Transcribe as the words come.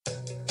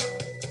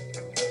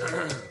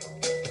Welcome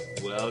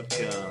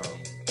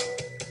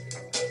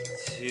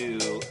to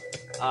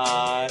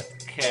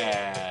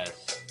Oddcast.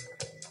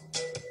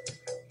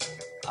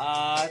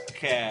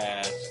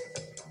 Oddcast.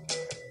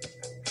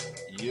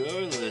 You're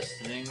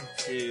listening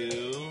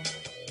to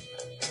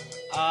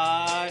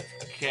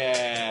Oddcast.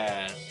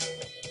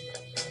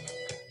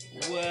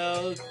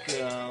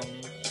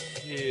 Welcome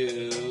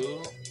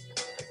to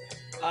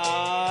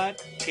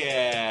Oddcast.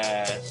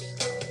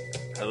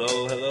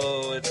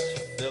 Hello, it's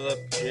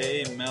Philip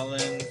J.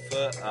 Mellon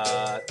for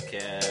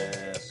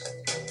Oddcast.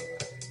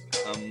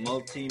 A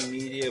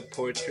multimedia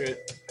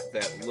portrait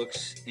that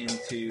looks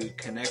into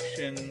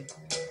connection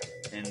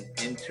and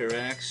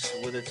interacts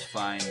with its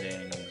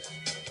findings.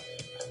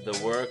 The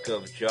work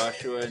of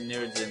Joshua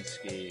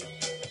Nierodzinski.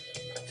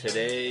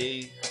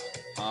 Today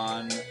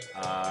on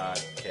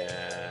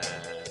Oddcast.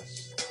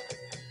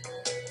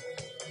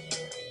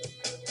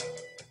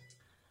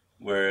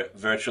 We're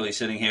virtually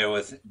sitting here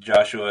with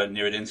Joshua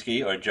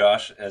Nierodzinski, or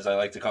Josh, as I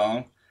like to call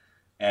him.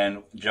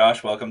 And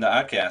Josh, welcome to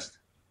Oddcast.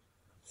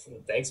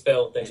 Thanks,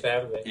 Bill. Thanks for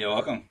having me. You're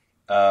welcome.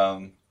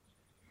 I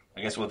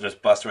guess we'll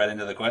just bust right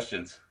into the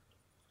questions.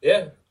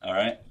 Yeah. All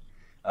right.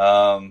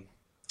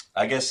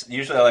 I guess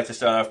usually I like to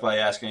start off by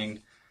asking,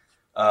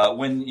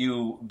 when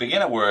you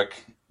begin at work,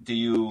 do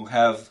you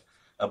have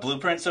a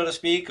blueprint, so to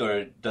speak,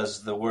 or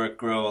does the work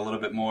grow a little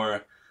bit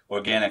more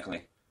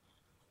organically?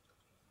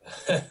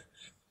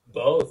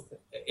 Both.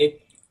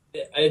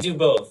 I do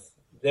both.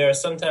 There are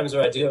some times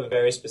where I do have a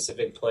very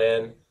specific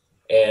plan,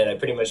 and I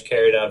pretty much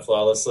carry it out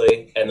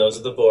flawlessly, and those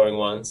are the boring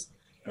ones.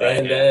 Right,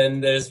 and then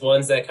there's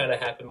ones that kind of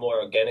happen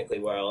more organically,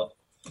 where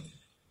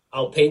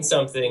I'll paint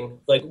something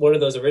like one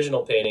of those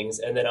original paintings,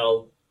 and then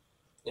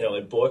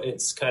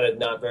it's kind of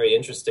not very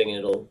interesting,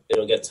 and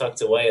it'll get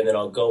tucked away, and then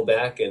I'll go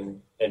back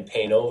and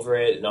paint over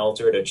it and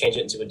alter it or change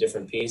it into a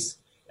different piece.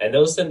 And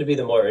those tend to be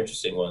the more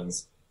interesting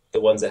ones, the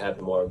ones that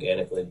happen more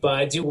organically. But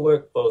I do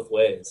work both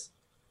ways.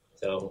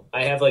 So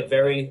I have I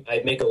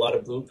make a lot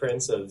of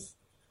blueprints of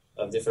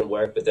different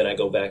work, but then I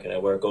go back and I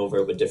work over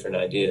it with different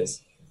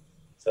ideas.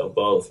 So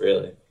both,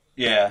 really.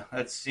 Yeah,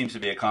 that seems to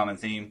be a common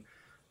theme.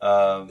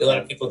 A lot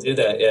of people do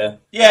that, yeah.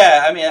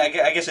 Yeah, I mean,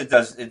 I guess it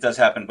does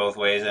happen both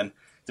ways, and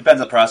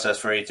depends on the process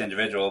for each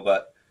individual.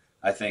 But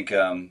I think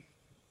even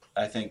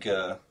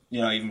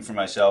for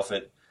myself,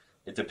 it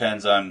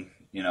depends on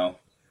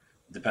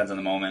depends on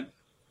the moment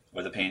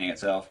or the painting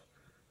itself.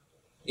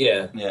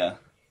 Yeah. Yeah.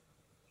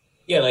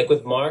 Yeah, like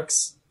with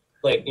Mark's,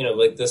 like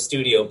the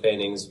studio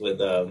paintings with,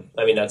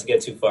 not to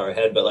get too far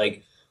ahead, but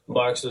like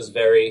Mark's was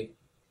very,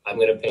 I'm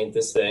going to paint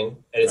this thing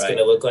and it's Right. going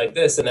to look like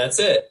this and that's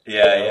it.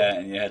 Yeah, you know? yeah,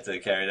 and you had to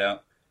carry it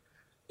out.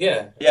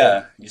 Yeah.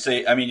 Yeah,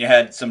 you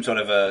had some sort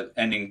of a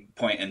ending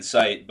point in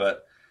sight,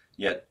 but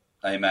yet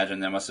I imagine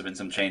there must have been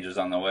some changes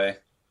on the way.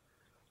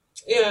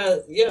 Yeah,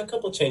 a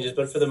couple changes,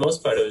 but for the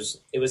most part,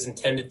 it was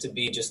intended to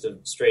be just a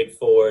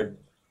straightforward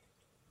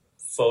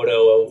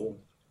photo,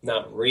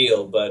 not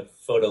real, but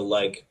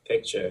photo-like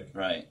picture.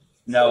 Right.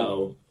 Now,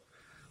 So,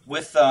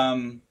 with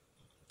I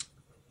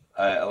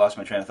lost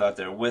my train of thought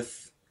there.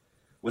 With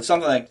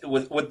something like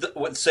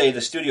with say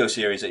the studio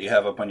series that you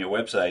have up on your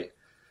website,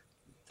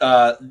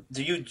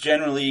 do you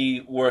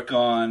generally work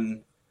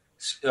on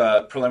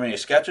preliminary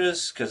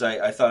sketches? Because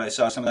I thought I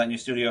saw some of that in your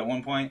studio at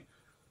one point.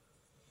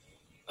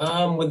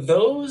 with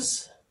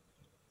those,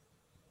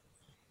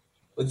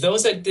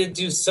 I did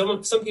do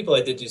some people.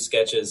 I did do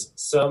sketches.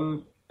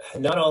 Some,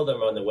 not all of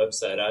them are on the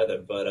website either,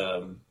 but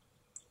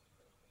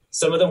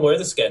some of them were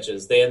the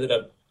sketches. They ended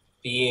up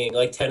being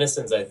like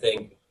Tennyson's. I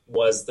think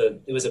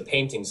it was a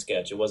painting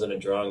sketch. It wasn't a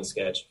drawing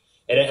sketch,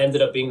 and it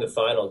ended up being the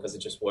final because it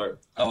just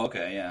worked. Oh,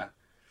 okay, yeah.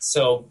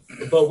 So,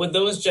 but with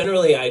those,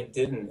 generally, I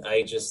didn't.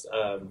 I just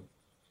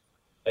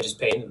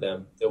painted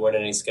them. There weren't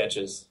any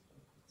sketches.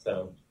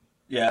 So,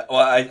 Yeah,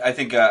 well, I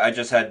think I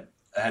just had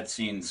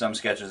seen some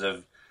sketches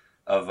of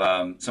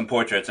some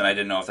portraits, and I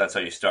didn't know if that's how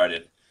you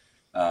started.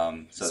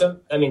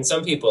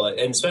 some people,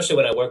 and especially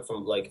when I work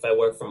from if I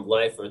work from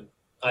life or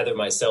either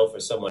myself or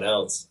someone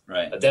else,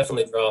 Right. I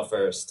definitely draw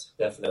first.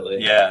 Definitely.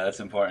 Yeah, that's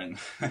important.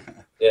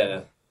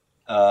 Yeah.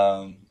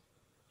 um,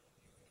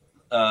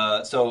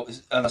 so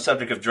on the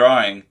subject of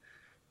drawing,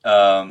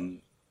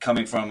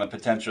 coming from a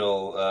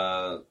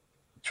potential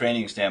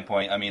training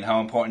standpoint, I mean, how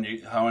important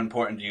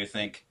do you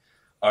think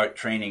art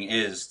training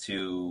is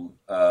to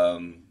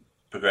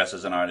progress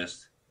as an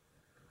artist?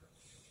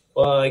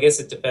 Well, I guess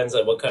it depends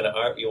on what kind of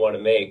art you want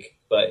to make.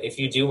 But if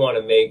you do want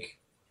to make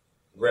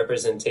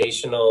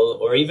representational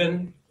or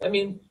even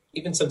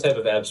some type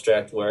of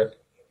abstract work,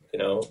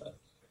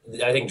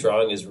 I think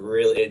drawing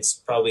it's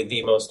probably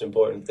the most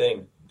important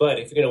thing. But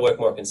if you're going to work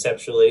more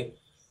conceptually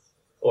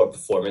or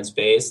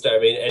performance-based,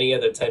 any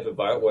other type of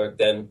artwork,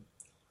 then,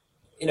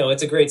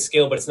 it's a great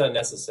skill, but it's not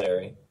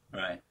necessary.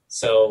 Right.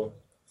 So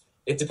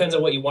it depends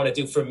on what you want to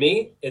do. For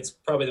me, it's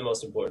probably the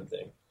most important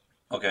thing.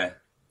 Okay.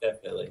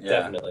 Definitely. Yeah.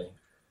 Definitely.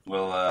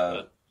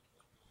 Well,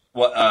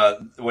 what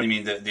do you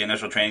mean, the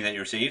initial training that you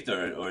received,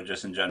 or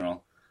just in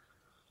general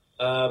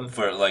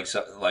for like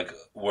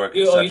work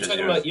you're such as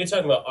talking yours?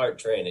 about art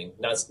training,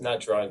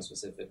 not drawing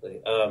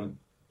specifically.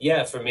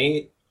 yeah, for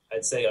me,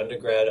 I'd say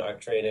undergrad art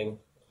training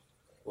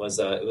was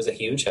it was a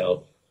huge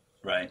help.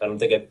 Right. I don't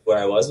think where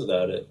I was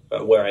without it,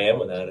 or where I am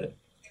without it.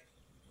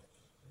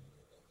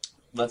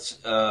 Let's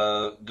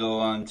go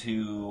on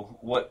to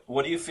what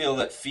do you feel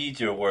that feeds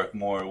your work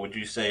more? Would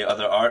you say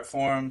other art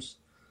forms,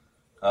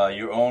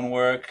 your own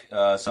work,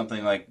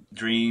 something like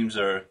dreams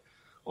or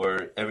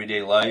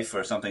everyday life,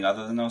 or something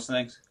other than those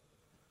things?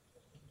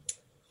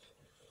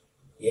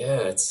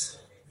 Yeah, I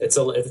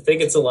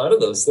think it's a lot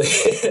of those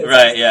things.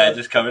 Right. Yeah, I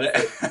just covered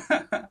it.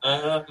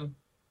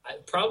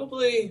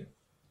 Probably,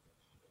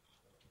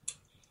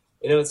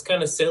 it's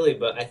kind of silly,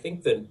 but I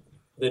think the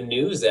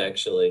news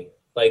actually,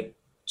 like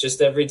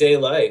just everyday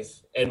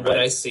life and what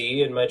I Right.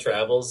 see in my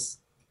travels,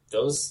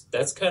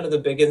 that's kind of the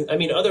big. I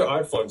mean, other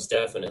art forms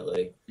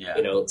definitely, Yeah.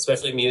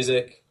 especially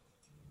music,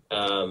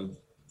 um,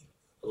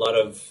 a lot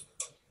of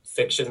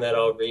fiction that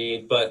I'll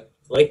read, but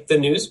like the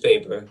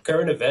newspaper,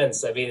 current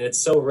events. I mean, it's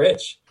so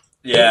rich.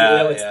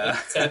 Yeah. It's Yeah.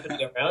 things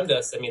happening around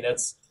us. I mean,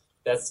 that's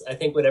I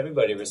think what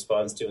everybody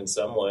responds to in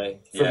some way.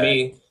 For Yeah.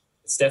 me,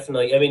 it's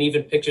definitely. I mean,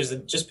 even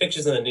just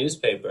pictures in the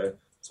newspaper.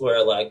 It's where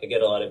I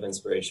get a lot of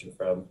inspiration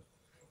from.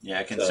 Yeah.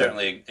 It can So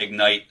certainly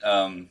ignite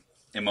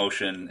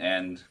emotion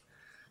and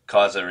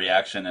cause a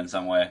reaction in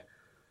some way.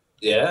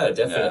 yeah, Yeah.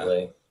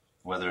 definitely.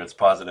 Whether it's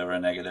positive or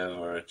negative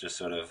or just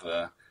sort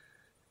of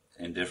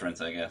indifference,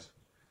 I guess.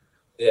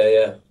 Yeah,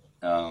 yeah.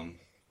 Um,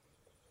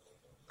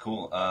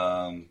 cool.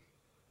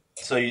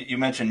 So you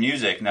mentioned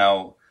music.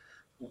 Now,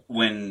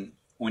 when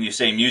you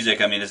say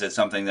music, I mean, is it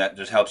something that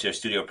just helps your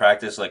studio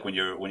practice? Like when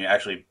you're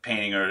actually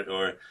painting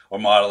or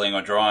modeling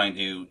or drawing,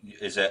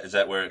 is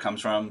that where it comes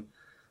from?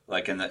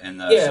 Like in the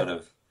Yeah. sort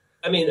of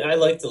I mean, I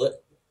like to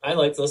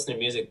listen to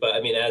music, but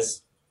I mean,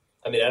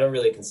 I don't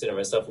really consider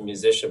myself a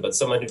musician, but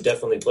someone who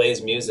definitely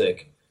plays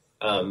music.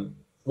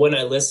 When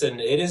I listen,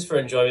 it is for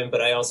enjoyment, but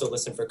I also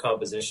listen for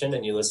composition,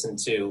 and you listen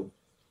to,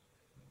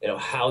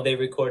 how they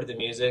recorded the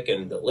music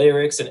and the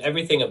lyrics and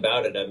everything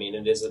about it. I mean,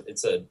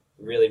 it's a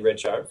really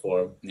rich art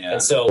form. And yeah,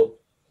 so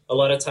a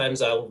lot of times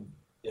there'll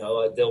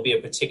be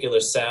a particular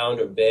sound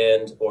or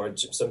band or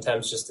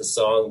sometimes just a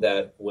song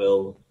that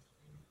will,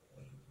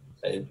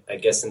 I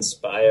guess,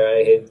 inspire.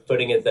 I hate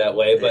putting it that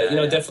way, but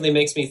yeah, yeah, definitely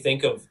makes me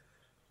think of.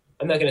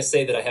 I'm not going to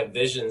say that I have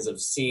visions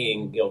of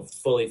seeing,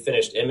 fully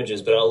finished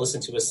images, but I'll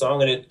listen to a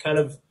song and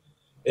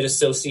it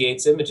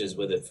associates images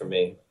with it for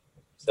me.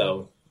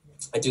 So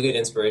I do get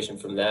inspiration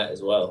from that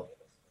as well.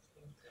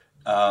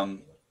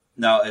 um,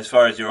 now, as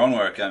far as your own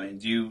work, I mean,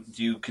 do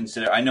you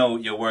consider? I know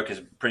your work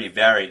is pretty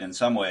varied in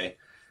some way,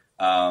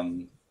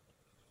 um,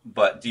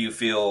 but do you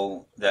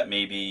feel that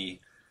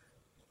maybe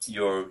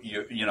you're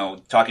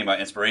talking about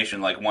inspiration,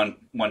 like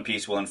one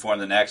piece will inform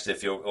the next,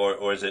 if you're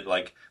or is it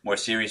like more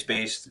series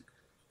based,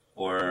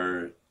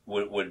 or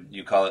would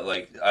you call it,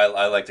 like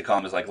I like to call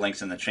them as like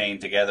links in the chain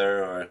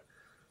together, or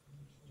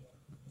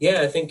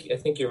Yeah, I think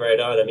you're right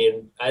on. I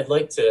mean, I'd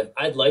like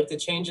to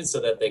change it so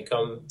that they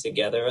come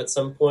together at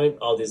some point,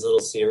 all these little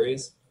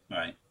series.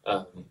 right?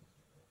 Um,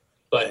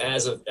 but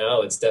as of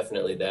now, it's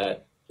definitely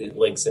that it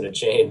links in a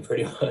chain,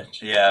 pretty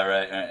much. Yeah,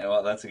 right.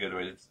 Well, that's a good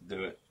way to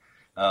do it.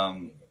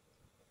 Um,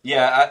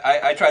 yeah,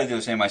 I try to do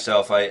the same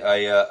myself.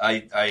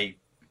 I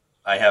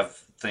have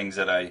things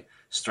that I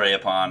stray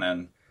upon,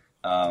 and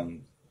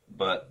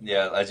but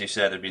yeah, as you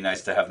said, it'd be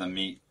nice to have them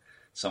meet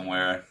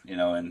somewhere,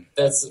 and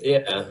That's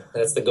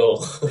the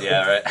goal.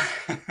 yeah,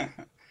 right.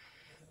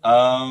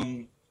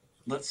 um,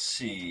 let's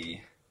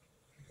see.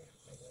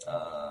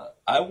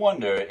 I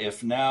wonder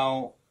if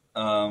now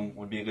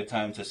would be a good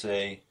time to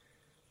say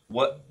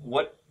what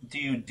do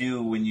you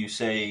do when you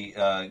say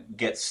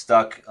get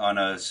stuck on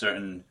a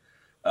certain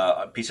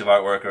piece of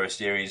artwork or a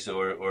series,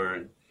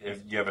 or if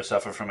you ever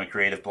suffer from a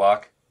creative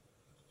block?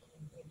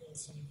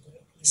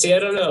 See, I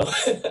don't know.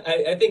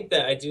 I think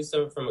that I do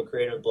suffer from a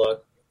creative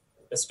block,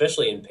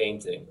 especially in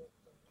painting.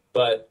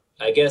 But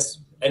I guess,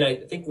 and I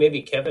think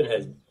maybe Kevin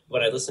has,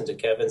 when I listened to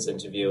Kevin's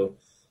interview,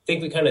 I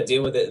think we kind of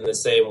deal with it in the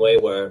same way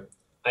where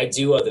I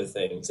do other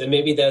things. And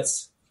maybe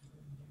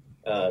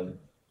um,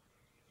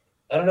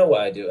 I don't know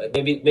why I do it.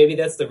 Maybe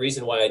that's the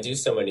reason why I do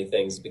so many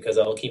things because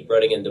I'll keep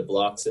running into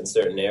blocks in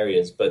certain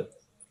areas. But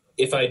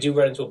if I do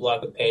run into a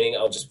block with painting,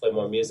 I'll just play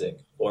more music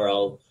or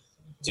I'll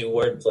do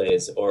word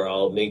plays or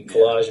I'll make Yeah.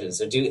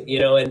 collages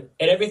or and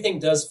everything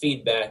does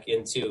feed back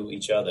into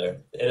each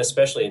other and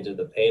especially into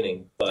the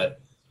painting.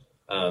 But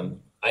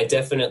I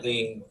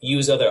definitely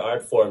use other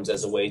art forms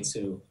as a way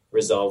to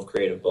resolve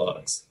creative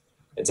blocks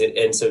and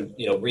so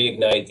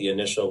reignite the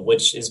initial,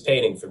 which is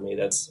painting for me.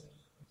 That's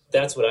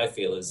what I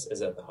feel is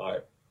at the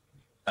heart.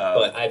 Uh,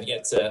 But I've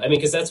yet to. I mean,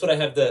 because that's what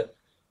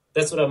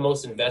I'm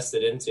most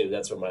invested into.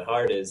 That's where my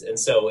heart is, and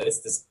so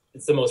it's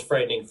the most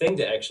frightening thing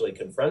to actually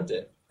confront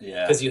it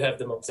yeah. because you have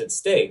the most at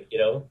stake.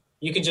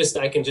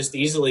 I can just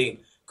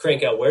easily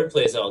crank out word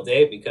plays all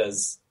day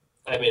because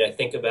I mean I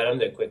think about them,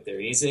 they're quick, they're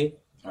easy,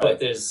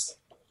 but Right.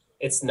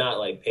 it's not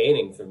like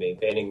painting for me.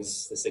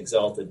 Painting's this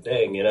exalted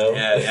thing,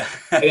 Yeah.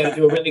 I got to Yeah.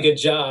 do a really good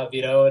job,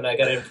 and I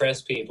got to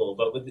impress people.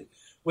 But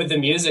with the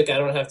music, I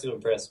don't have to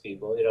impress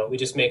people. We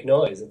just make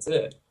noise. That's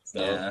it.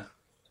 So Yeah.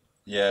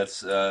 Yeah, it's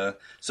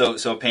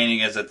so painting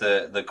is at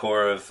the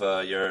core of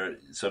your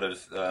sort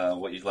of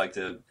what you'd like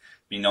to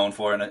be known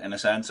for in a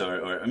sense,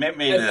 or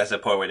maybe I, that's a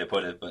poor way to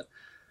put it,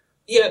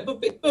 yeah,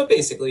 but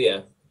basically,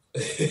 yeah.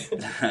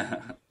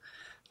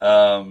 but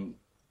um,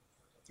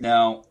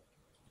 now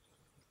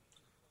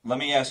let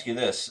me ask you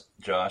this,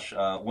 Josh.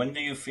 When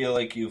do you feel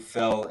like you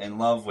fell in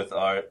love with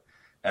art,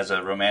 as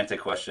a romantic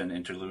question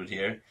interlude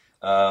here,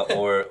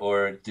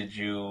 or did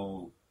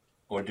you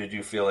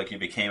feel like you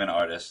became an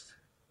artist?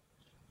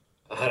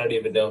 I don't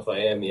even know if I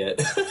am yet.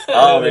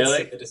 Oh,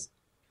 really?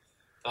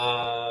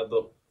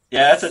 But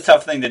Yeah, that's a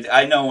tough thing to.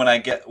 I know when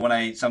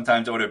I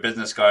sometimes order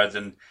business cards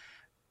and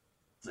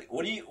it's like,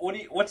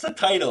 what's the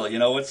title?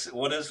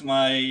 What is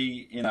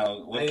my,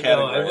 what I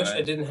know I category, wish I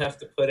right? didn't have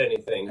to put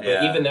anything,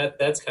 but even Yeah,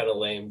 that's kind of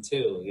lame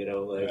too.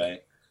 Like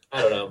right.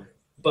 I don't know,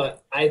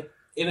 but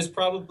it was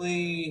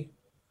probably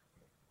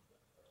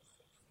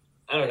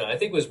I don't know. I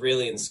think it was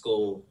really in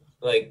school,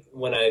 like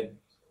when I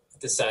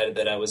decided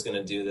that I was going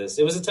to do this.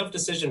 It was a tough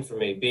decision for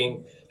me,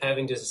 being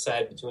having to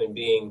decide between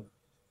being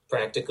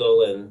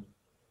practical and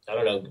I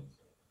don't know,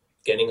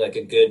 getting like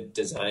a good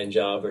design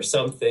job or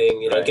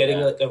something, Right, getting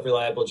yeah. like a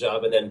reliable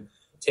job and then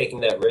taking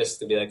that risk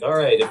to be like, all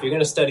right, if you're going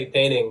to study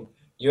painting,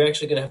 you're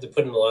actually going to have to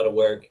put in a lot of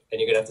work and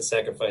you're going to have to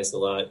sacrifice a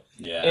lot.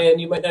 Yeah. And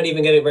you might not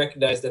even get it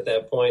recognized at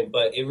that point,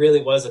 but it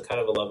really was a kind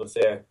of a love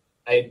affair.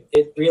 I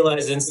it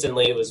realized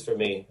instantly it was for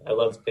me. I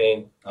loved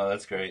paint. Oh,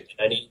 that's great.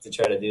 I needed to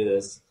try to do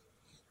this.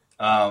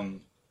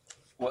 Um,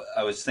 what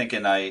I was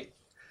thinking,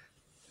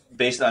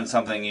 based on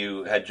something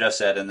you had just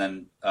said, and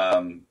then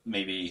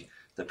maybe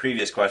the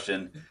previous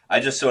question, I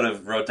just sort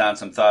of wrote down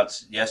some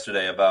thoughts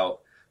yesterday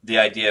about the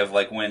idea of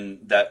like when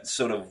that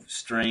sort of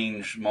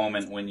strange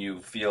moment when you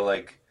feel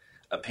like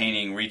a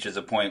painting reaches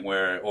a point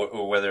where,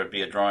 or whether it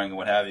be a drawing or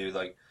what have you,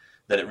 like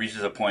that it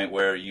reaches a point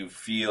where you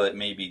feel it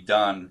may be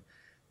done,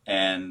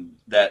 and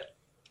that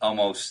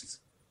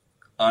almost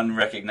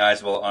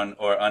unrecognizable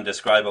or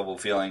undescribable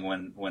feeling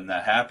when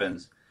that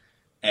happens,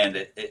 and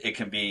it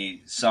can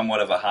be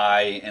somewhat of a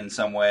high in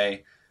some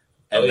way,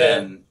 Oh and yeah.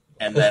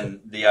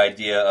 then the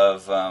idea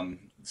of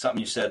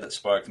something you said that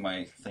sparked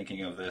my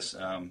thinking of this.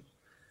 Um,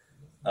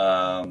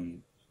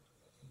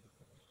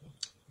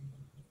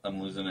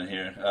 I'm losing it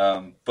here,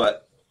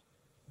 but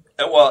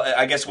well,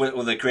 I guess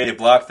with the creative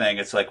block thing,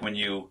 it's like when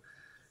you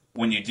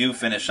do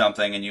finish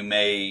something and you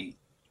may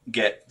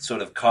get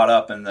sort of caught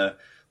up in the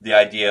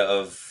idea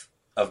of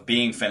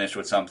being finished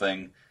with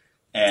something,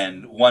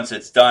 and once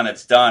it's done,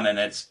 and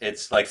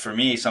it's like for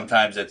me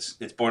sometimes it's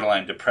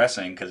borderline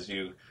depressing because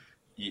you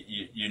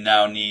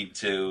now need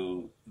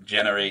to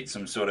generate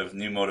some sort of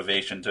new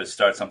motivation to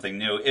start something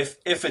new if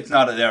it's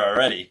not there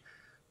already.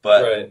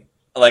 But Right.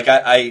 like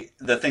I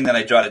the thing that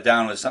I jotted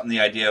down was something, the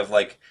idea of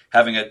like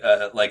having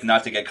a like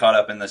not to get caught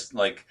up in this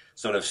like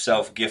sort of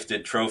self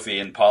gifted trophy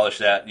and polish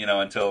that,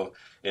 until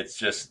it's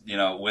just,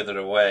 withered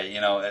away,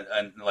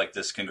 and like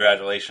this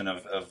congratulation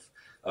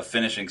of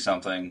finishing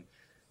something,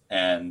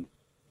 and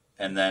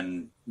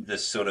then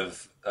this sort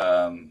of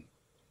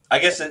I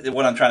guess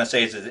what I'm trying to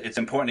say is it's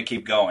important to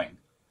keep going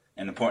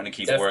and important to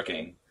keep Definitely.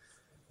 working.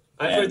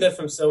 I've heard And that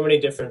from so many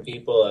different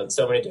people at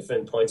so many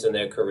different points in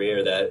their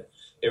career that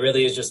it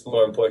really is just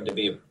more important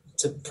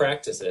to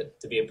practice it,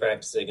 to be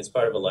practicing. It's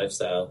part of a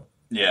lifestyle.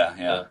 yeah,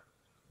 yeah. Uh,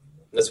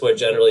 that's where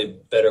generally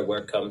better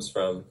work comes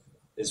from,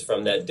 is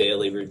from that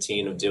daily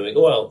routine of doing,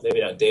 well,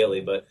 maybe not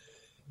daily, but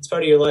it's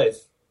part of your life.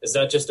 It's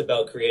not just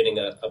about creating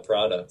a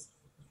product.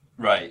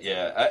 Right,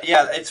 yeah.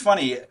 Yeah, it's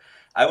funny.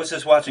 I was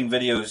just watching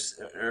videos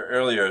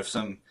earlier of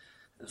some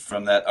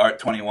from that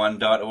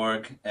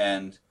art21.org,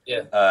 and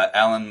Yeah.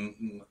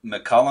 Alan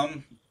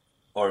McCullum,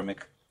 or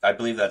I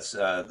believe that's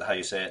how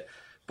you say it.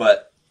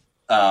 But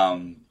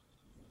um,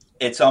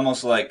 it's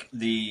almost like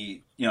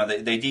they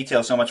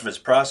detail so much of his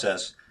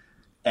process,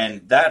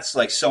 and that's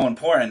like so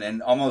important,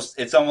 and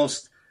it's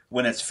almost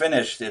when it's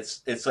finished,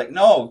 it's like,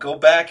 no, go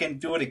back and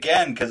do it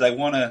again because I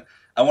want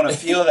to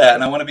feel that,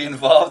 and I want to be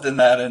involved in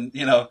that, and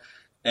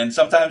and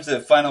sometimes the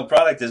final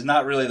product is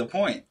not really the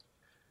point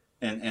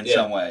in Yeah.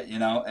 some way,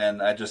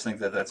 and I just think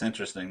that that's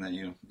interesting that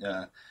you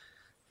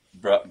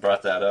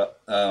brought that up.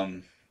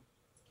 Um,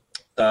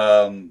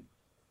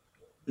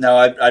 Now,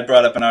 I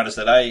brought up an artist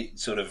that I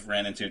sort of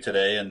ran into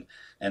today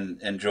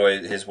and enjoy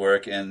his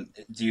work. And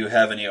do you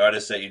have any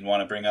artists that you'd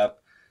want to bring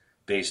up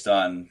based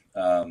on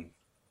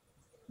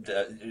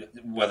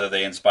whether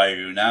they inspire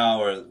you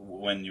now or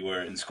when you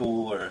were in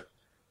school? Or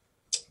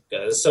Yeah,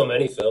 there's so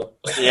many, Phil.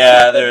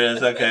 yeah, there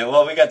is. Okay,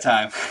 well, we got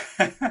time.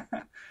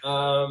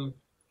 Um,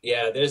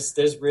 yeah,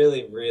 there's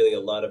really, really a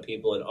lot of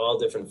people in all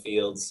different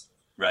fields.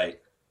 Right.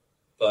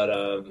 But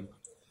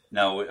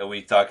Now, are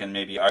we talking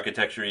maybe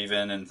architecture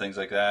even and things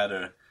like that,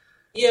 or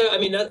yeah, I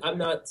mean, I'm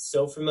not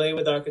so familiar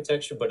with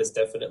architecture, but it's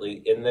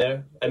definitely in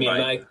there. I mean,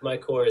 right? my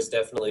core is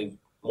definitely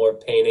more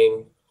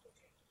painting,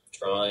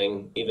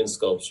 drawing, even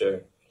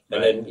sculpture,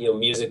 and Right. then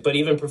music. But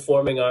even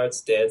performing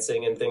arts,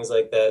 dancing, and things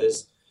like that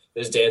is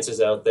there's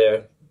dancers out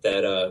there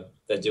that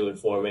do it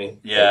for me.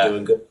 That are Yeah.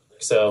 doing good.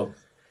 So,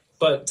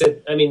 but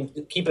I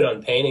mean, keep it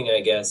on painting, I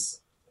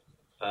guess.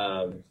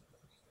 Um,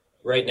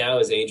 right now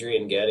is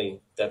Adrian Getty.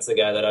 That's the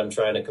guy that I'm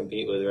trying to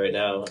compete with right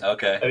now.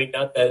 Okay. I mean,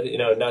 not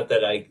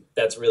that I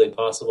that's really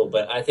possible,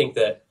 but I think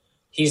that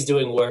he's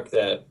doing work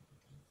that,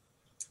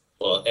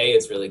 well, A,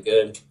 it's really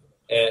good,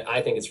 and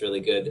I think it's really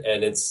good,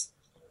 and it's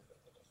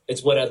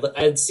what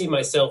I'd see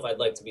myself. I'd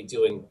like to be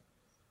doing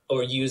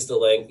or use a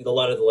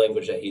lot of the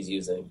language that he's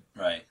using.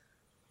 Right.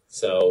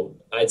 So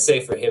I'd say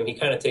for him, he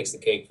kind of takes the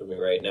cake for me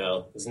right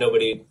now. There's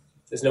nobody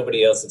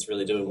else that's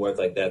really doing work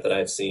like that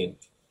I've seen.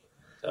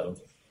 So.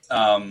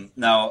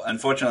 Now,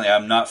 unfortunately,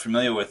 I'm not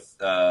familiar with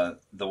the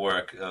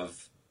work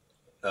of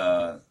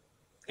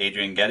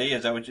Adrian Getty.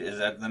 Is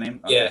that the name?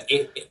 Okay.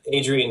 Yeah,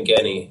 Adrian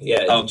Genny.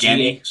 Yeah, oh,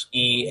 Genny.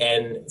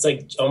 Ghen. It's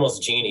like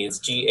almost Genie. It's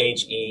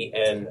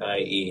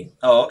Ghenie.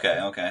 Oh,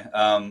 okay, okay.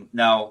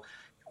 Now,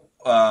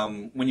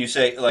 when you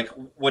say like,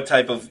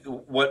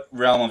 what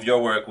realm of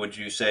your work would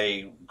you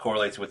say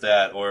correlates with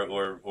that,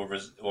 or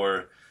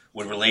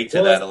would relate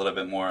to that a little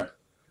bit more?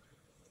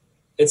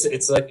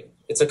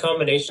 It's a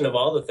combination of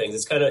all the things.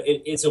 It's kind of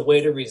it's a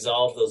way to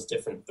resolve those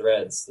different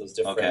threads, those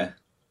different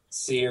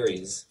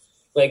series.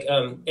 Like,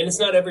 and it's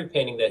not every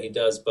painting that he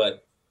does,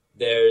 but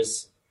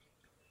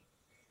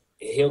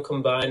he'll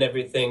combine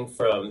everything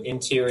from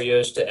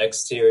interiors to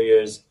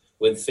exteriors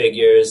with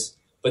figures,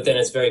 but then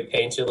it's very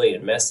painterly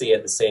and messy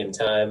at the same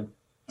time.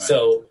 Right.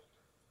 So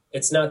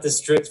it's not the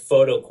strict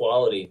photo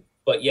quality,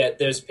 but yet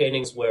there's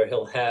paintings where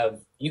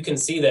you can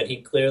see that he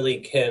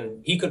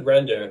could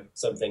render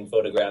something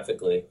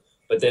photographically,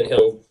 but then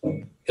he'll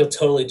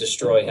totally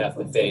destroy half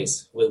the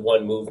face with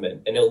one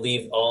movement, and he'll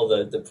leave all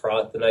the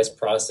nice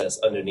process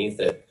underneath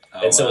it.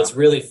 Oh, and so it's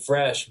really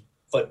fresh,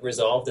 but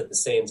resolved at the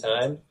same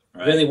time.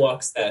 Right. Really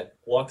walks that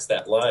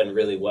line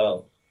really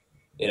well.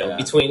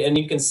 And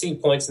you can see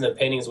points in the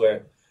paintings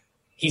where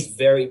he's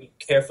very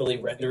carefully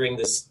rendering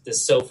this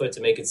sofa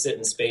to make it sit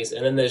in space,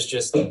 and then there's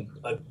just a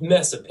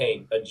mess of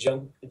paint, and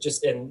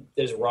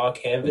there's raw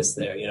canvas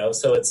there,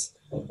 So it's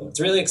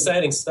really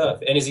exciting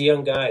stuff, and he's a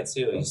young guy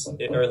too. He's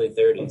in early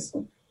 30s.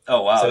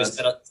 Oh wow! So he's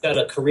got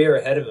a career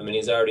ahead of him, and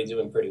he's already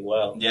doing pretty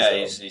well. Yeah,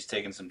 so. He's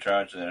taking some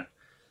charge there.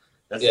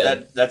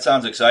 That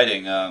sounds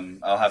exciting.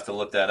 I'll have to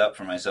look that up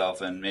for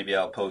myself, and maybe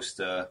I'll post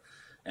an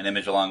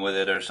image along with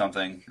it or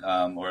something,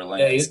 or a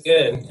link. Yeah, he's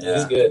good. Yeah.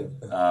 He's good.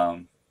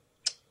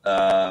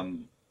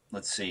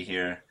 Let's see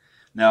here.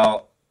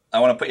 Now, I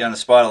want to put you on the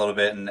spot a little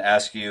bit and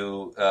ask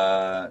you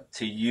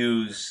to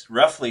use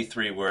roughly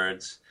 3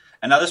 words.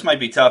 And now this might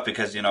be tough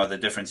because, the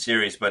different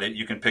series, but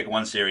you can pick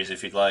one series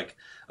if you'd like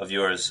of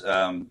yours.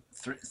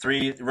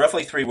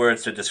 Roughly 3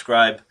 words to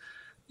describe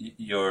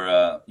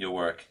your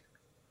work.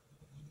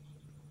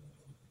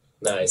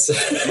 Nice.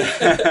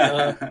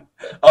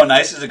 Oh,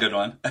 nice is a good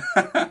one.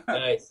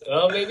 Nice.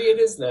 Well, maybe it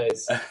is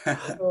nice.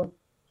 God,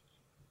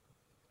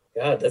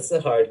 that's a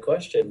hard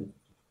question.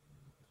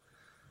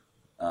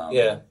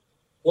 Yeah.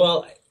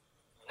 Well,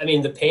 I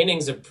mean, the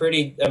paintings are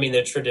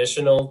they're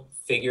traditional,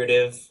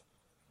 figurative,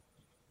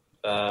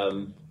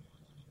 kind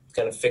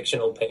of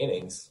fictional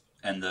paintings.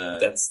 And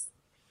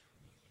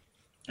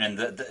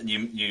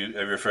you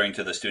are referring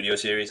to the studio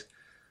series?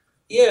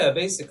 Yeah,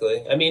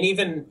 basically. I mean,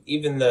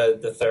 even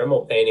the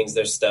thermal paintings,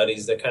 they're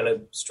studies. They're kind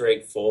of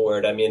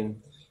straightforward. I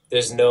mean,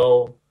 there's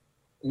not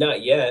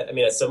yet. I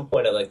mean, at some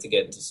point, I'd like to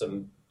get into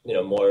some,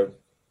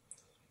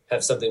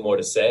 have something more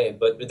to say.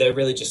 But they're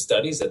really just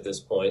studies at this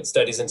point.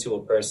 Studies into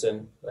a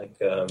person. Like.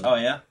 Oh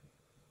yeah.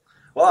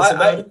 Well,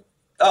 I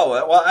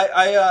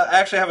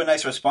actually have a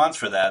nice response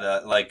for that.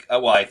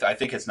 I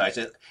think it's nice.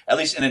 At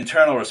least an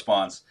internal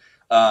response.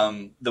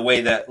 The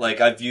way that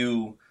I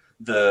view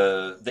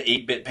the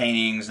 8-bit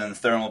paintings and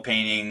thermal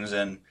paintings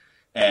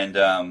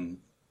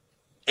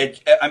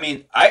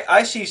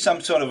I see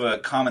some sort of a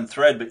common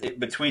thread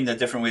between the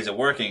different ways of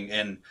working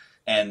and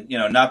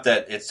not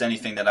that it's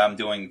anything that I'm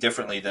doing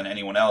differently than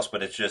anyone else,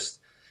 but it's just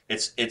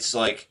it's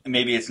like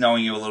maybe it's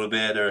knowing you a little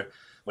bit or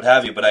what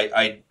have you, but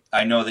I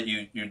know that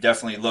you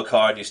definitely look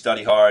hard, you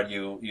study hard,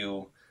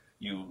 you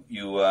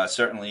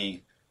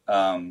certainly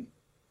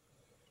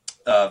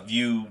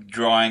view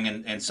drawing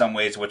in some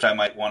ways which I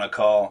might want to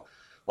call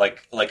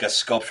like a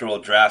sculptural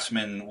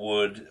draftsman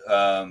would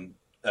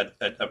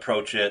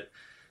approach it,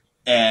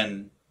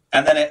 and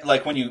then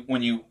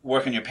when you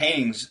work on your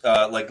paintings,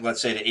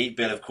 let's say the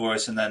 8-bit, of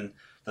course, and then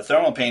the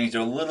thermal paintings are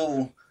a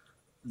little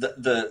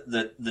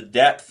the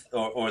depth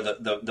or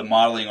the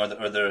modeling or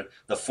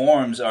the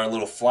forms are a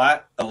little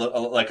flat, a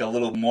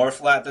little more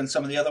flat than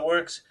some of the other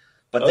works,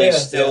 but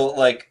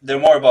they're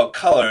more about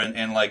color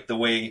and like the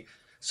way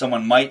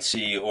someone might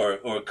see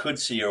or could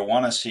see or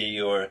want to see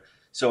or.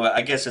 So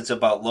I guess it's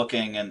about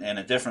looking in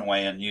a different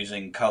way and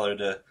using color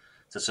to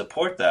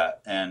support that.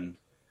 And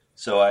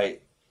so I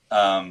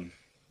don't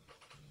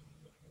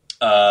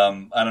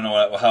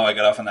know how I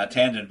got off on that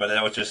tangent, but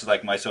that was just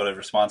like my sort of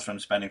response from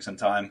spending some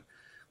time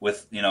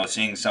with,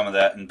 seeing some of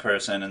that in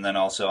person and then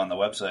also on the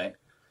website.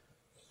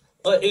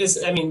 Well,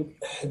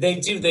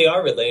 they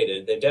are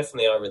related. They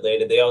definitely are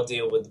related. They all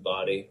deal with the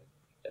body.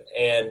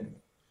 And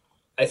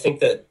I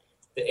think that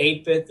the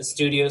 8-bit, the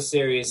studio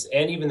series,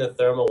 and even the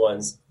thermal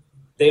ones,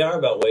 they are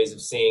about ways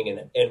of seeing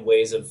and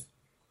ways of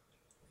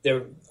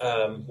they're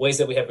ways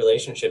that we have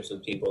relationships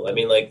with people. I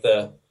mean, like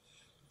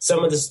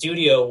some of the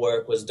studio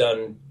work was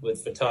done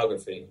with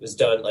photography. It was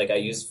done, like, I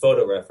used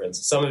photo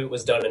reference. Some of it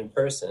was done in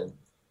person.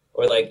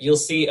 Or, like, you'll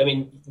see, I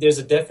mean, there's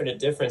a definite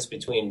difference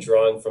between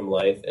drawing from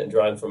life and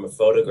drawing from a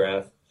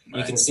photograph.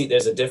 You can see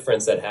there's a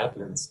difference that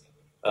happens.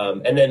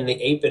 And then the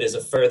 8-bit is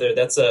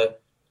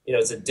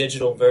it's a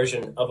digital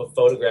version of a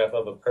photograph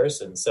of a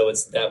person. So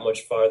it's that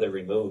much farther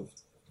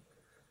removed.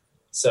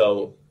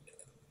 So,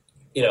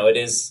 it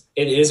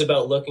is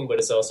about looking, but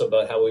it's also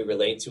about how we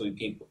relate to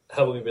people,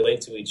 how we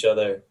relate to each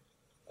other.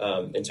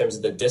 In terms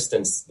of the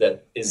distance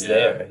that is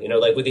there,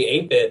 like with the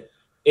 8-bit,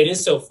 it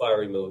is so far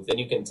removed, and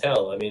you can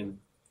tell. I mean,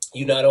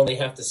 you not only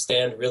have to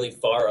stand really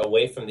far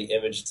away from the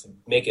image to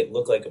make it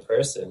look like a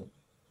person,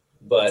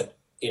 but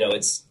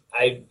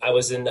I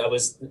wasn't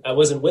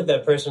with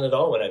that person at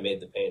all when I made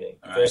the painting.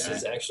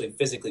 Versus actually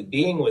physically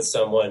being with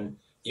someone,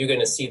 you're going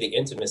to see the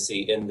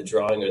intimacy in the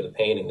drawing or the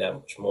painting that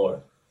much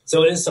more.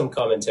 So it is some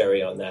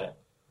commentary on that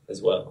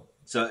as well.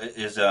 So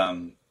does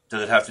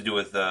it have to do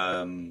with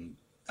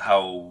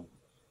how?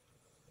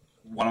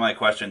 One of my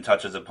questions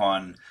touches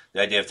upon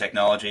the idea of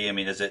technology. I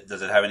mean, does it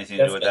have anything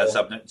to do with that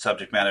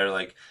subject matter,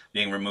 like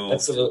being removed?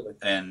 Absolutely.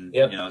 And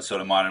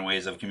sort of modern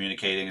ways of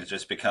communicating has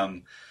just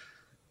become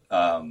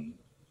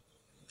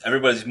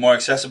everybody's more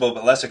accessible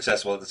but less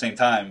accessible at the same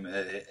time.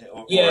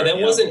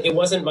 It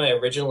wasn't my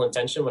original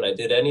intention when I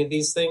did any of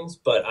these things,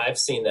 but I've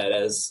seen that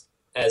as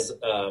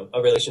a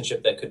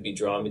relationship that could be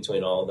drawn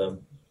between all of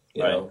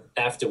them.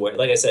 Afterward,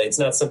 like I said, it's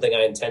not something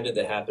I intended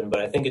to happen, but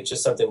I think it's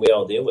just something we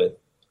all deal with,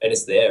 and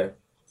it's there.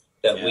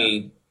 That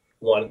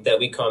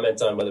we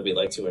comment on whether we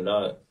like to or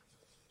not.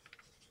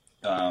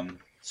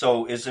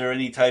 So is there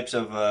any types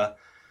of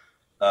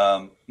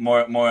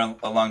more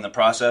along the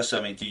process?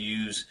 I mean, do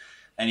you use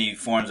any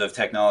forms of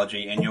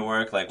technology in your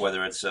work, like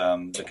whether it's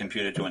the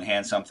computer to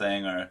enhance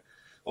something,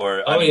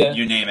 or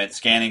you name it,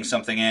 scanning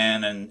something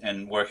in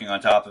and working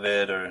on top of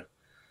it, or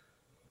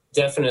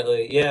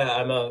definitely, yeah.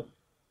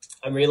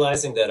 I'm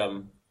realizing that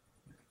I'm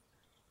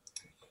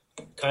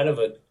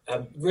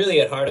really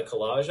at heart a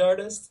collage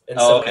artist, and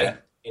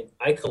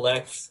I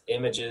collect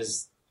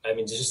images. I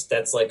mean, just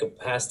that's like a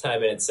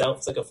pastime in itself.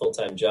 It's like a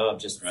full-time job,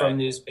 just from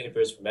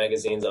newspapers, from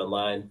magazines,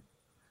 online.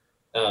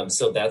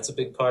 So that's a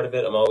big part of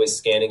it. I'm always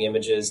scanning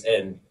images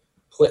and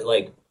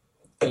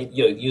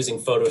using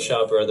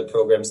Photoshop or other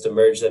programs to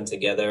merge them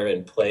together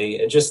and play.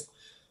 And just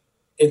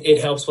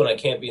it helps when I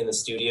can't be in the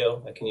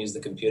studio. I can use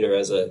the computer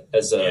as a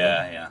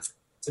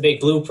to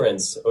make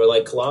blueprints or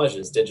like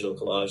collages, digital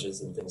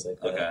collages, and things like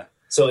that. Okay.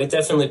 So it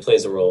definitely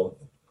plays a role.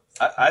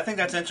 I think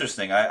that's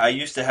interesting. I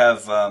used to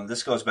have,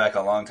 this goes back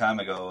a long time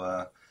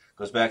ago,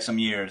 goes back some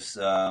years.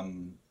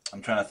 I'm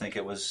trying to think,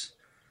 it was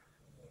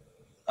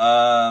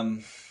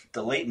the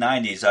late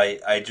 90s.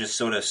 I just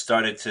sort of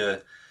started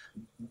to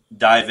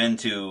dive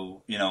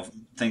into,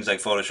 things like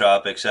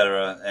Photoshop,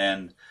 etc.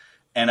 And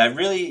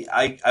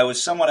I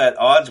was somewhat at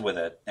odds with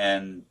it.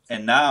 And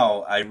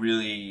now I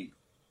really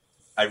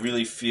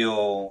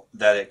feel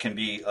that it can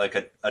be like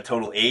a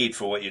total aid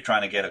for what you're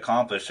trying to get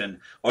accomplished,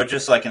 or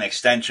just like an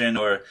extension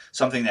or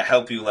something to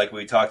help you, like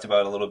we talked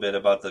about a little bit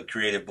about the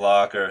creative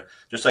block, or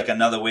just like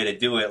another way to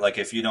do it. Like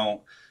if you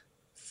don't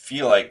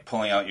feel like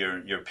pulling out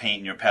your paint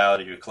and your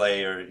palette or your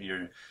clay or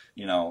your,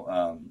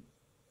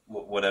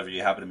 whatever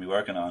you happen to be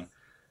working on.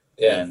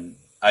 Yeah. And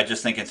I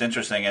just think it's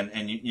interesting.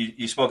 And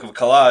you spoke of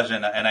collage,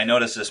 and I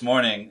noticed this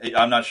morning,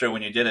 I'm not sure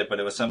when you did it, but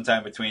it was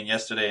sometime between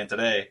yesterday and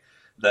today,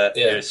 that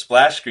your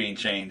splash screen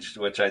changed,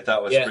 which I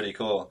thought was pretty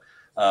cool.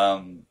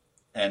 And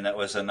that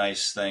was a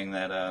nice thing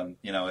that,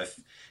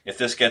 if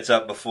this gets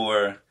up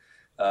before,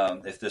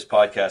 if this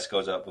podcast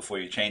goes up before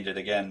you change it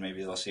again,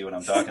 maybe they'll see what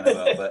I'm talking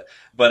about.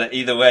 But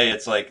either way,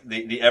 it's like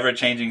the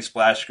ever-changing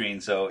splash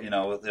screen. So,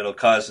 it'll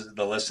cause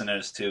the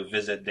listeners to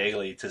visit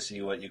daily to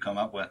see what you come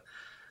up with.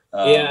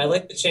 I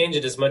like to change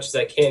it as much as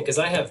I can, because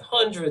I have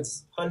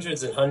hundreds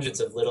and hundreds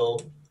of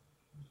little...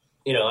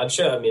 I'm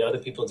sure, other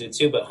people do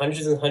too, but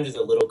hundreds and hundreds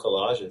of little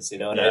collages,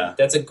 and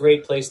that's a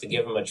great place to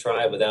give them a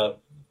try without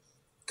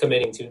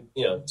committing too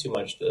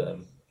much to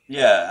them.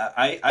 Yeah,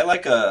 I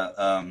like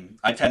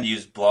I tend to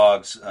use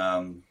blogs,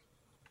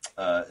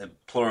 in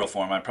plural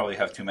form. I probably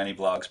have too many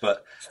blogs,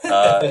 but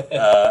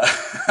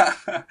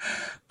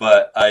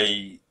but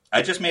I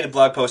just made a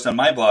blog post on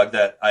my blog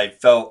that I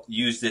felt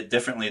used it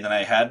differently than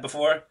I had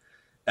before,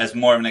 as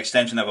more of an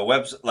extension of a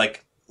website,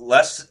 like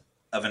less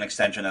of an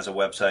extension as a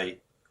website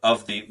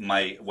of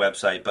my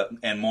website,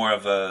 and more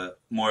of an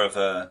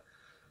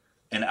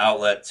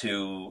outlet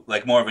to,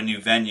 like, more of a new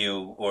venue,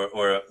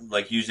 or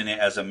like using it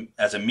as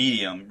a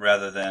medium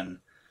rather than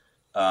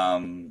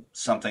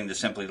something to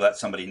simply let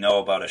somebody know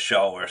about a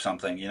show or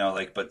something,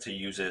 but to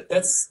use it.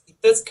 That's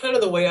kind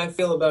of the way I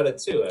feel about it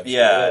too, actually.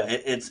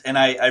 It's and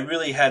I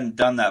really hadn't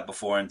done that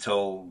before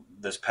until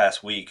this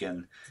past week,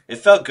 and it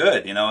felt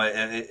good.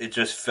 It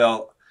just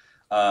felt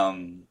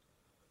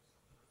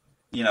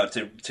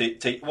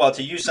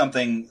to use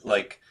something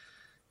like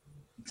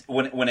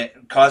when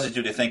it causes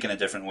you to think in a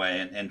different way,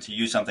 and to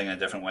use something in a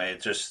different way,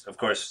 it just, of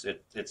course,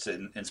 it's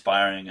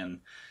inspiring,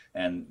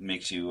 and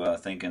makes you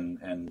think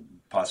and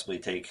possibly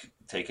take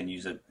and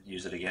use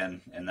it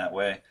again in that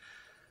way.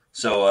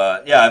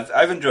 So yeah,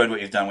 I've enjoyed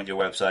what you've done with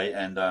your website,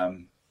 and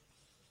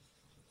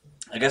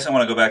I guess I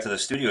want to go back to the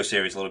studio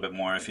series a little bit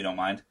more, if you don't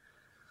mind.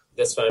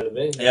 That's fine with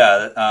me.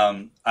 Yeah,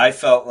 I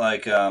felt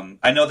like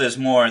I know there's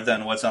more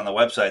than what's on the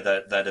website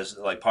that is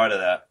like part of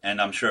that, and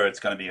I'm sure it's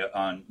going to be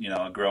on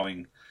a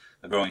growing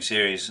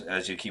series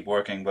as you keep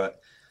working.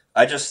 But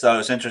I just thought it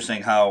was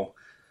interesting how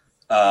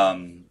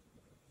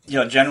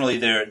generally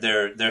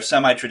they're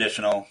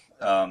semi-traditional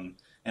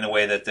in a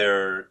way that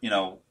they're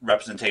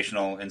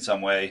representational in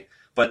some way,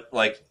 but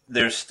like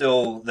there's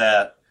still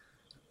that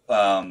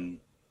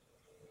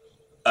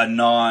a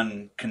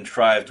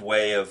non-contrived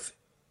way of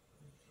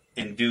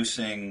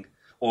inducing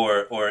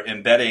or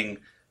embedding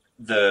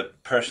the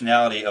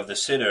personality of the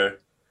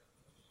sitter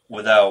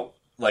without,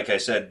 like I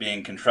said,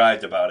 being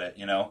contrived about it,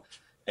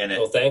 And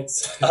Well,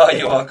 thanks. oh,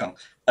 you're welcome.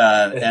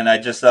 And I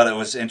just thought it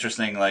was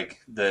interesting, like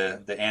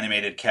the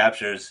animated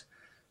captures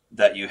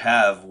that you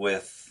have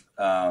with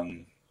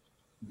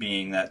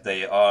being that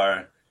they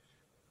are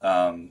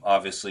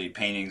obviously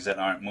paintings that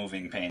aren't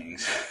moving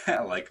paintings,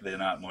 like they're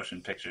not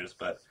motion pictures,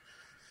 but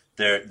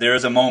there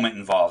is a moment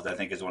involved, I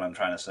think is what I'm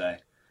trying to say.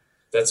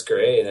 That's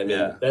great. I mean,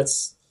 Yeah.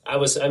 that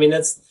was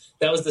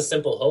the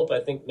simple hope.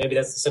 I think maybe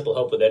that's the simple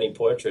hope with any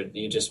portrait.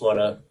 You just want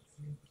to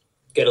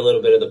get a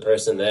little bit of the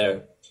person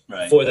there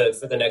Right. for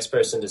the next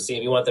person to see.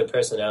 You want their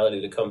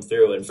personality to come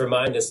through, and for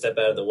mine to step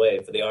out of the way,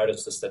 for the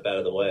artist to step out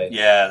of the way.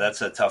 Yeah,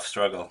 that's a tough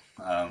struggle.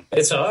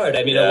 It's hard.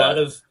 I mean, Yeah.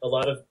 a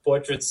lot of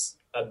portraits,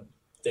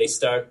 they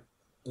start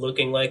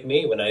looking like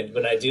me when I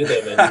do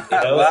them, and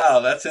Wow,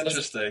 that's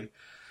interesting.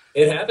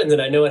 it happens,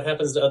 and I know it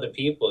happens to other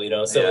people.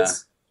 So Yeah.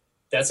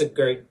 that's a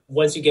great.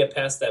 Once you get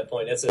past that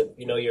point,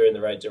 you're in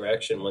the right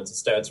direction. Once it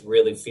starts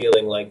really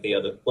feeling like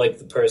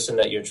the person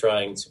that you're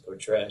trying to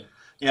portray.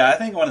 Yeah, I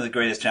think one of the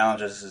greatest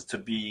challenges is to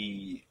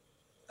be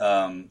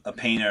a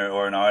painter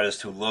or an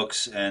artist who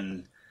looks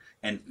and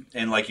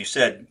like you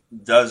said,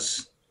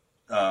 does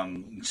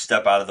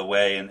step out of the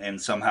way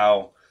and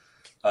somehow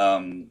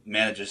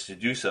manages to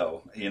do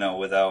so,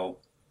 without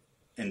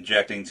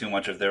injecting too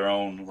much of their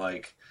own,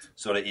 like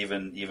sort of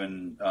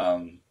even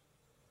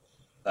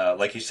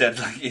like you said,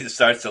 like it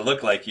starts to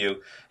look like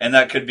you, and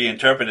that could be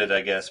interpreted,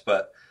 I guess,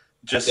 but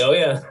just Oh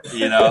yeah,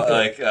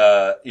 like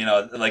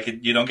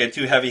you don't get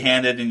too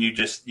heavy-handed, and you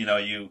just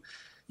you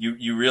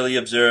really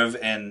observe,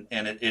 and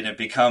it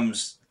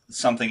becomes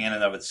something in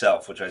and of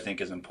itself, which I think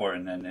is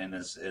important and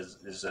is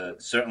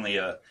certainly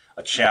a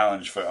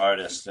challenge for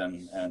artists,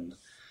 and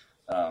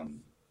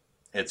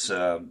it's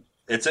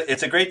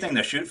a great thing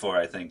to shoot for,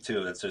 I think,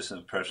 too. It's just a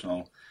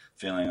personal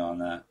feeling on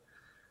that.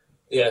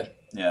 yeah.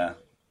 Yeah.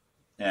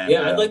 And,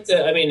 Yeah, I'd like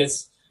to. I mean,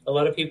 it's a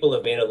lot of people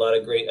have made a lot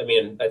of great. I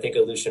mean, I think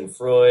Lucian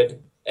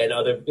Freud and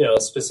other,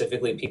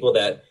 specifically people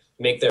that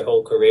make their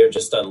whole career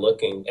just on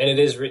looking. And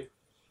it's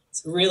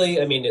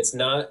really. I mean, it's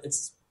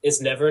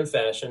never in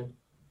fashion,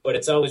 but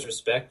it's always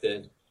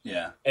respected.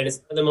 yeah. And it's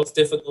one of the most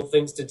difficult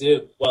things to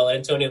do. Well,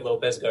 Antonio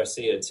Lopez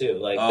Garcia too.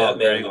 Like Oh, that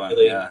man great one.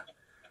 really, Yeah.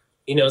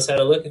 he knows how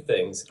to look at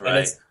things, and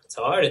Right. it's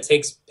hard. It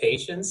takes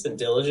patience and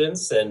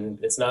diligence, and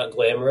it's not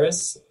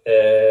glamorous.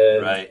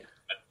 And, Right.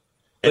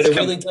 But It's it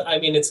really, I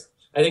mean,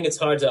 I think it's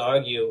hard to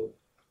argue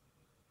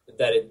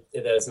that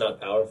it's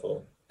not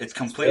powerful. It's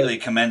completely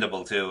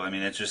commendable too. I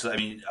mean, it's just. I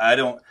mean, I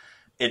don't.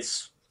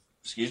 It's.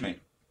 Excuse me.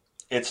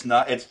 It's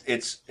not.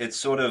 It's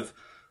sort of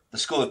the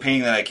school of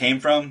painting that I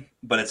came from,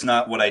 but it's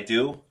not what I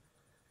do.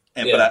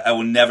 And Yeah. but I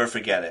will never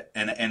forget it.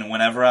 And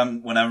whenever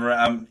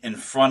I'm in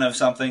front of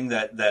something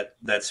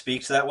that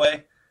speaks that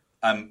way,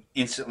 I'm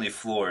instantly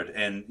floored.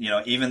 And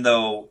even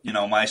though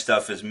my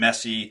stuff is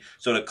messy,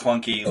 sort of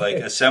clunky, like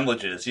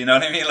assemblages. You know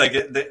what I mean? Like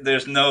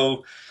there's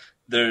no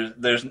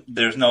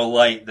no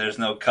light, there's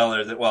no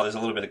color. Well, there's a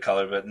little bit of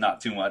color, but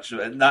not too much.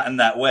 Not in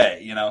that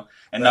way,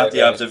 and not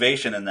the Right.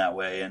 observation in that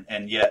way.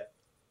 And yet,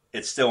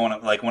 it's still one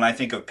of, like, when I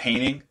think of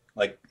painting,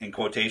 like in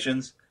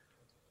quotations,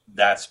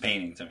 that's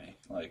painting to me.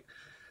 Like,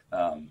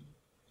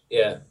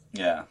 Yeah.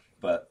 yeah.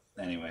 But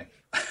anyway,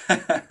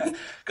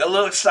 got a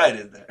little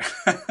excited there.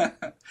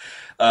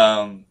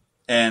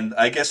 And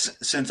I guess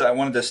since I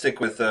wanted to stick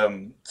with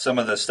some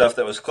of the stuff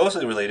that was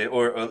closely related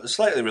or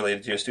slightly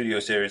related to your studio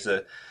series,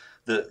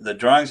 the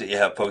drawings that you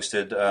have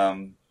posted.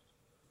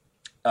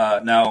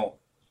 Now,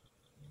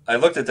 I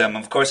looked at them.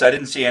 Of course, I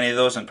didn't see any of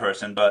those in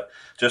person, but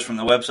just from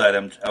the website,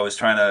 I was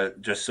trying to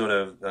just sort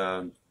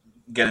of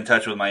get in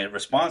touch with my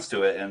response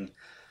to it,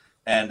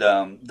 and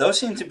those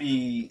seem to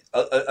be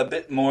a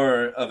bit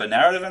more of a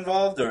narrative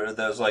involved, or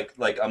there's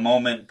like a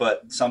moment,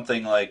 but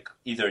something like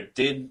either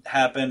did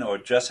happen or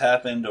just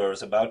happened or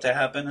is about to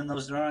happen in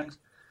those drawings.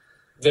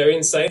 Very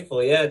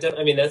insightful. Yeah.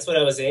 I mean, that's what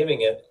I was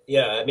aiming at.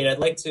 Yeah. I mean, I'd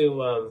like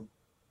to,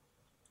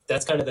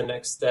 that's kind of the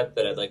next step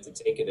that I'd like to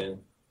take it in.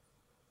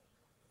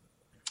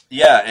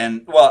 Yeah,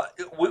 and well,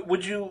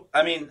 would you?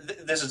 I mean,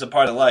 this is a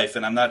part of life,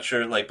 and I'm not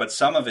sure. Like, but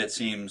some of it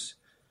seems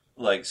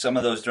like some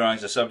of those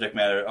drawings, the subject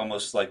matter,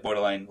 almost like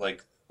borderline,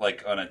 like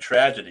on a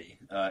tragedy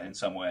in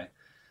some way.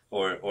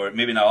 or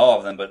maybe not all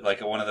of them, but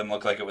like one of them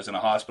looked like it was in a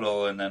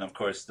hospital, and then of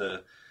course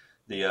the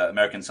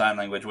American Sign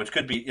Language, which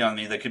could be, I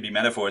mean, there could be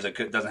metaphors.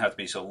 Doesn't have to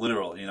be so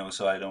literal,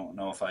 So I don't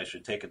know if I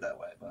should take it that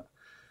way, but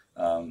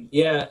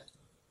Yeah,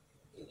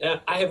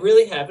 I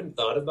really haven't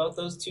thought about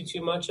those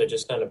too much. I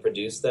just kind of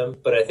produce them,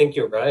 but I think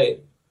you're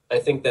right. I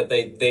think that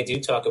they do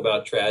talk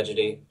about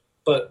tragedy,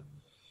 but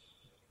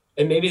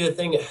and maybe the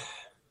thing,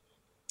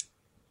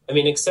 I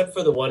mean, except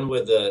for the one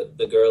where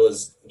the girl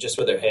is just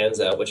with her hands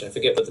out, which I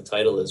forget what the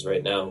title is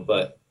right now,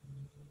 but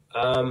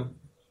um,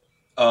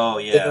 oh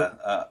the,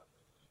 yeah,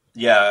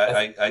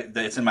 yeah,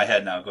 it's in my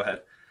head now. Go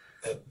ahead.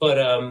 but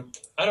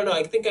I don't know.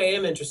 I think I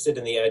am interested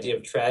in the idea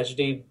of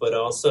tragedy, but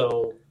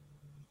also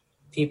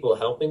people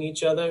helping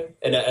each other,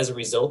 and as a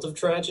result of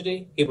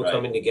tragedy, people Right.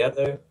 coming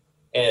together.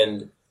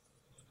 And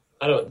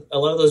I don't. A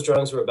lot of those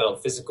drawings were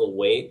about physical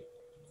weight,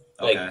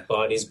 Okay. like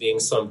bodies being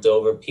slumped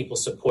over, people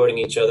supporting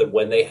each other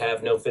when they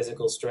have no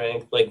physical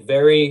strength, like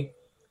very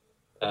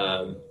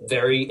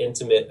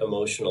intimate,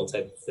 emotional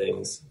type of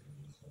things.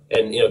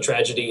 And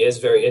tragedy is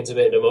very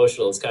intimate and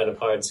emotional. It's kind of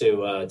hard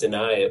to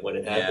deny it when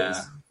it Yeah.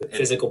 happens, It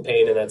physical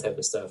pain and that type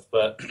of stuff.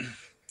 But it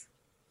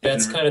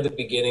that's can kind of the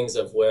beginnings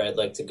of where I'd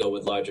like to go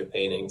with larger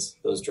paintings,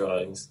 those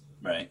drawings,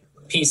 right.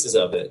 pieces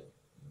of it.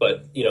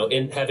 But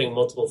in having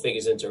multiple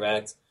figures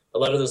interact, a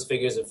lot of those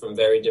figures are from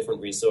very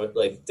different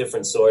like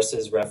different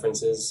sources,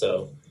 references.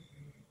 So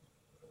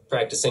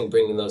practicing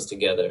bringing those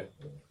together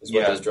is what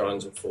Yeah. those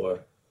drawings are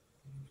for.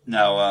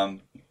 Now,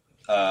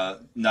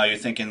 now you're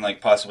thinking like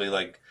possibly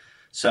like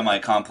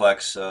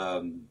semi-complex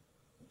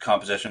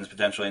compositions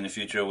potentially in the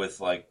future with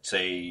like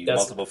say That's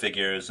multiple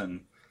figures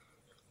and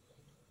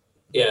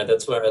Yeah,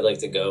 that's where I'd like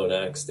to go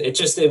next.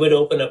 It would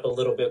open up a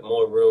little bit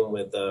more room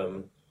with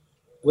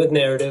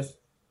narrative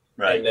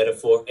and right.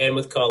 metaphor and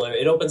with color.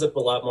 It opens up a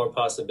lot more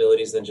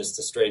possibilities than just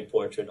a straight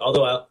portrait.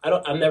 Although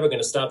I'm never going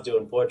to stop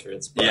doing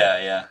portraits, but Yeah,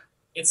 yeah,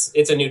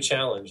 it's a new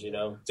challenge,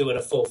 doing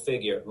a full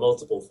figure,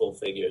 multiple full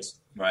figures,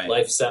 right.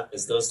 life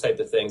size, those type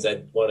of things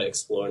I want to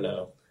explore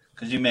now.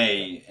 Because you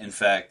may in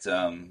fact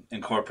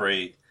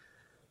incorporate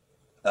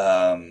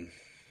um,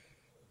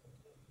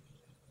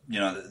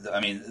 I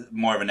mean,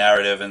 more of a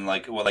narrative and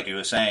like you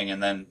were saying,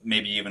 and then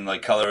maybe even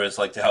like color is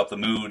like to help the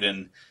mood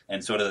and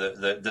sort of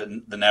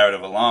the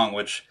narrative along,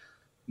 which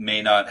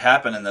may not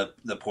happen in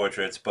the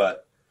portraits,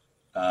 but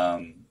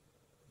um,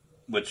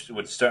 which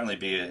would certainly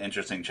be an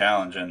interesting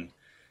challenge and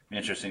be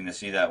interesting to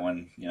see that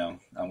when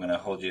I'm going to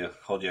hold you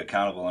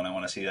accountable, and I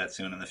want to see that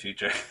soon in the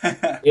future.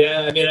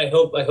 Yeah, I mean, I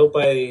hope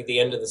by the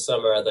end of the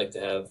summer, I'd like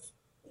to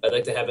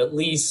have at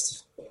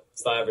least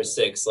 5 or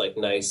 6 like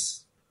nice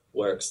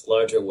works,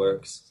 larger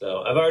works.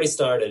 So I've already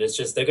started. It's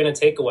just they're going to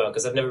take a while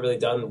because I've never really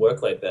done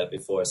work like that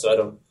before. So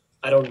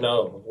I don't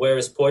know.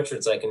 Whereas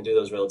portraits, I can do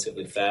those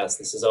relatively fast.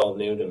 This is all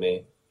new to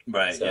me.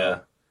 Right? Yeah.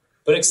 So,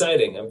 but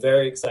exciting. I'm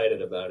very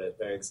excited about it.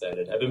 Very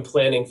excited. I've been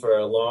planning for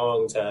a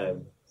long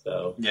time.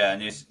 So Yeah,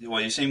 and you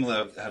seem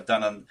to have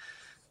done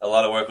a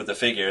lot of work with the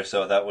figure,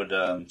 so that would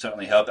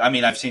certainly help. I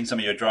mean, I've seen some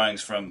of your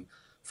drawings from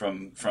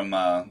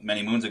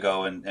many moons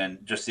ago, and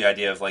just the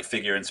idea of like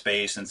figure in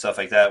space and stuff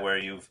like that, where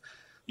you've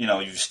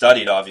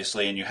studied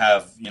obviously, and you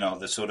have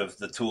the sort of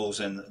the tools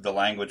and the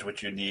language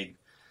which you need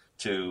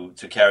to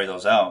carry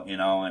those out,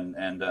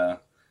 and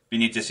you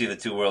need to see the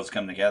two worlds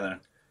come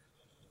together.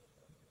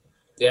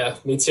 yeah,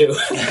 me too.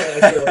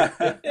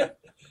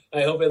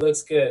 I hope it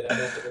looks good. I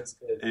hope it looks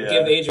good. We'll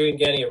give Yeah. Adrian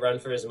Genny a run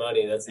for his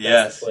money. That's the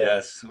Yes, plan.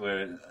 yes,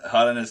 we're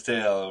hot on his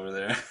tail over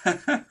there.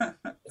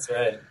 That's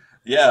right.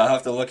 Yeah, I'll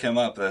have to look him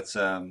up. That's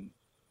or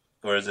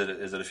is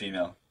it a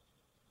female?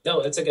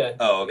 No, it's a guy.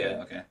 Oh, It's a okay,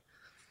 guy. okay.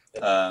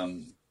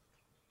 Um,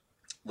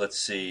 let's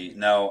see.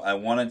 Now, I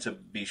wanted to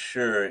be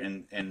sure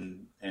and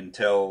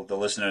tell the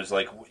listeners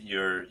like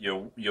your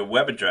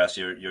web address,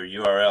 your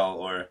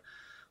URL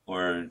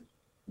or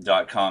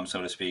 .com,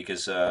 so to speak,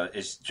 is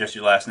just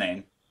your last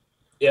name.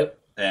 Yep.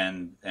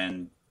 And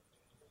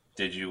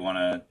did you want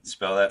to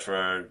spell that for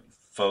our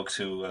folks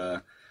who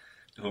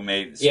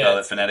may Yeah. spell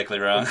it phonetically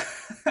wrong?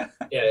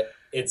 Yeah.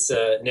 It's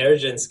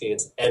Nierodzinski.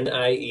 It's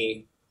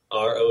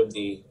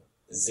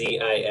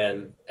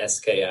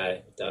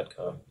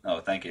NIERODZINSKI.com. Oh,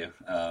 thank you.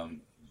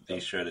 Be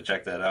sure to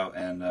check that out,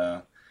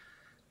 and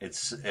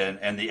it's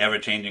and the ever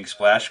changing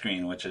splash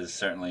screen, which is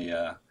certainly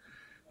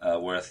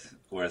worth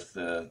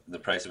the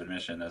price of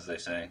admission, as they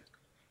say.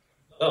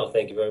 Oh,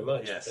 thank you very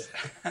much. Yes.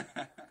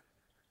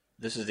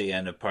 This is the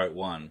end of part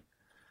 1.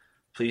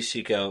 Please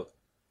seek out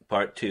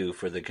part 2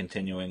 for the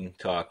continuing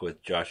talk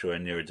with Joshua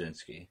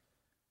Nierodzinski.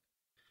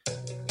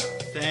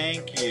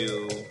 Thank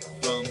you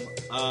from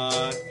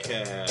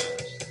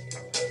Oddcast.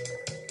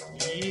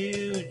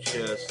 You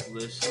just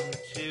listened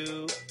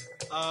to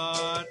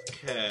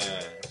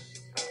Oddcast.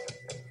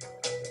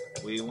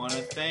 We want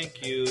to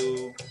thank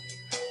you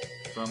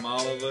from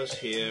all of us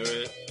here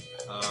at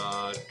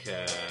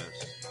Oddcast.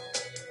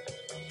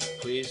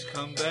 Please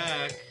come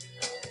back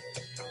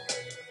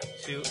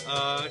to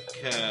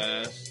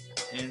Oddcast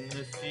in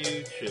the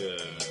future.